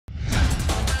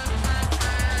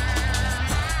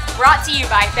Brought to you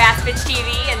by Fastpitch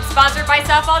TV and sponsored by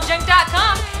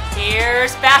softballjunk.com.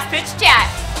 Here's Fastpitch Chat.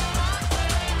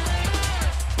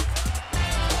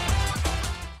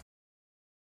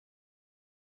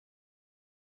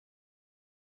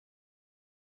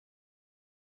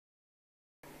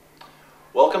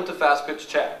 Welcome to Fastpitch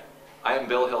Chat. I am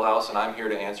Bill Hillhouse and I'm here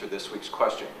to answer this week's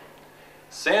question.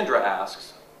 Sandra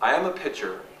asks, I am a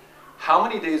pitcher. How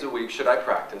many days a week should I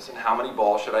practice and how many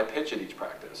balls should I pitch at each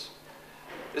practice?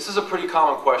 This is a pretty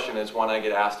common question. It's one I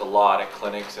get asked a lot at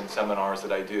clinics and seminars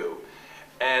that I do.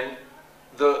 And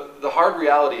the hard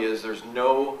reality is there's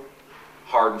no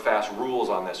hard and fast rules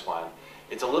on this one.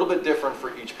 It's a little bit different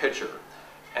for each pitcher.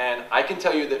 And I can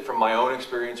tell you that from my own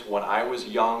experience, when I was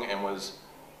young and was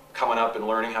coming up and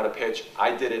learning how to pitch,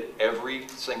 I did it every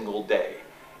single day.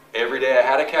 Every day I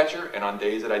had a catcher, and on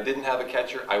days that I didn't have a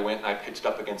catcher, I went and I pitched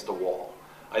up against a wall.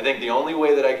 I think the only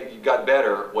way that I got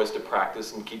better was to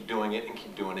practice and keep doing it and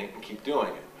keep doing it and keep doing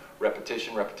it.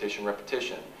 Repetition, repetition,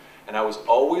 repetition. And I was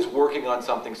always working on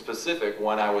something specific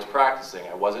when I was practicing.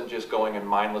 I wasn't just going and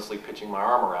mindlessly pitching my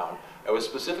arm around. I was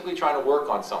specifically trying to work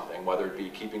on something, whether it be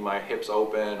keeping my hips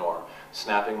open or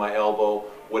snapping my elbow,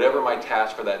 whatever my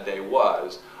task for that day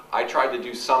was. I tried to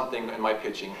do something in my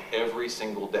pitching every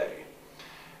single day.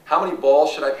 How many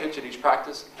balls should I pitch at each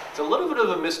practice? It's a little bit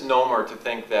of a misnomer to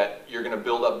think that you're going to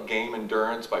build up game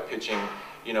endurance by pitching,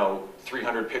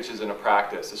 300 pitches in a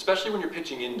practice, especially when you're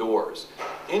pitching indoors.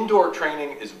 Indoor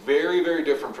training is very, very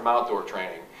different from outdoor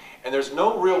training. And there's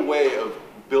no real way of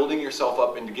building yourself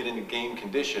up and to get into game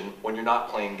condition when you're not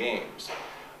playing games.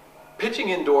 Pitching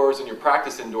indoors and your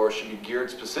practice indoors should be geared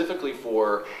specifically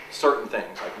for certain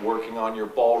things, like working on your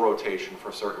ball rotation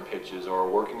for certain pitches, or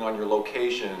working on your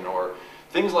location, or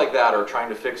things like that, or trying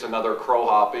to fix another crow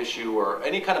hop issue, or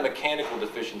any kind of mechanical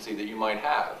deficiency that you might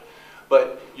have.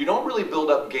 But you don't really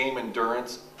build up game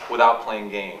endurance without playing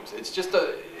games. It's just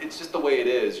the way it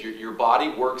is. Your body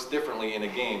works differently in a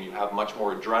game. You have much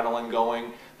more adrenaline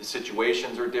going. The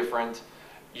situations are different.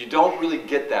 You don't really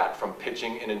get that from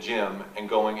pitching in a gym and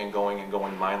going and going and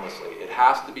going mindlessly. It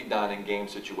has to be done in game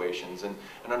situations, and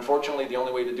unfortunately the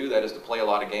only way to do that is to play a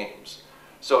lot of games.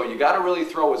 So you got to really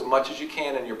throw as much as you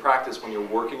can in your practice when you're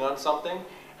working on something,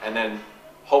 and then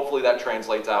hopefully that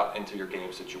translates out into your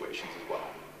game situations as well.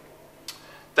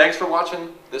 Thanks for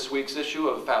watching this week's issue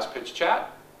of Fastpitch Chat,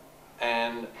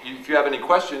 and if you have any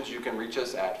questions, you can reach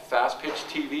us at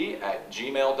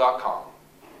fastpitchtv@gmail.com.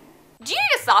 Do you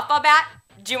need a softball bat?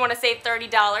 Do you want to save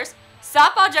 $30?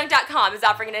 Softballjunk.com is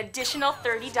offering an additional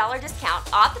 $30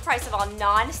 discount off the price of all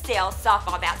non-sale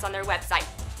softball bats on their website.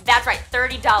 That's right,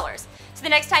 $30. So the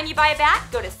next time you buy a bat,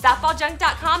 go to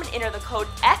softballjunk.com and enter the code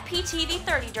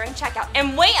FPTV30 during checkout,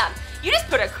 and wham! You just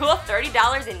put a cool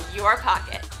 $30 in your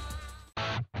pocket.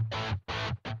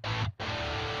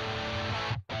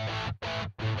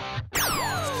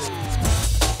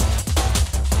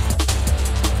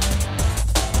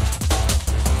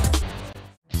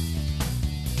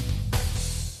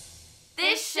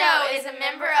 This show is a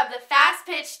member of the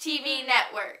Fastpitch TV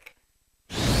network.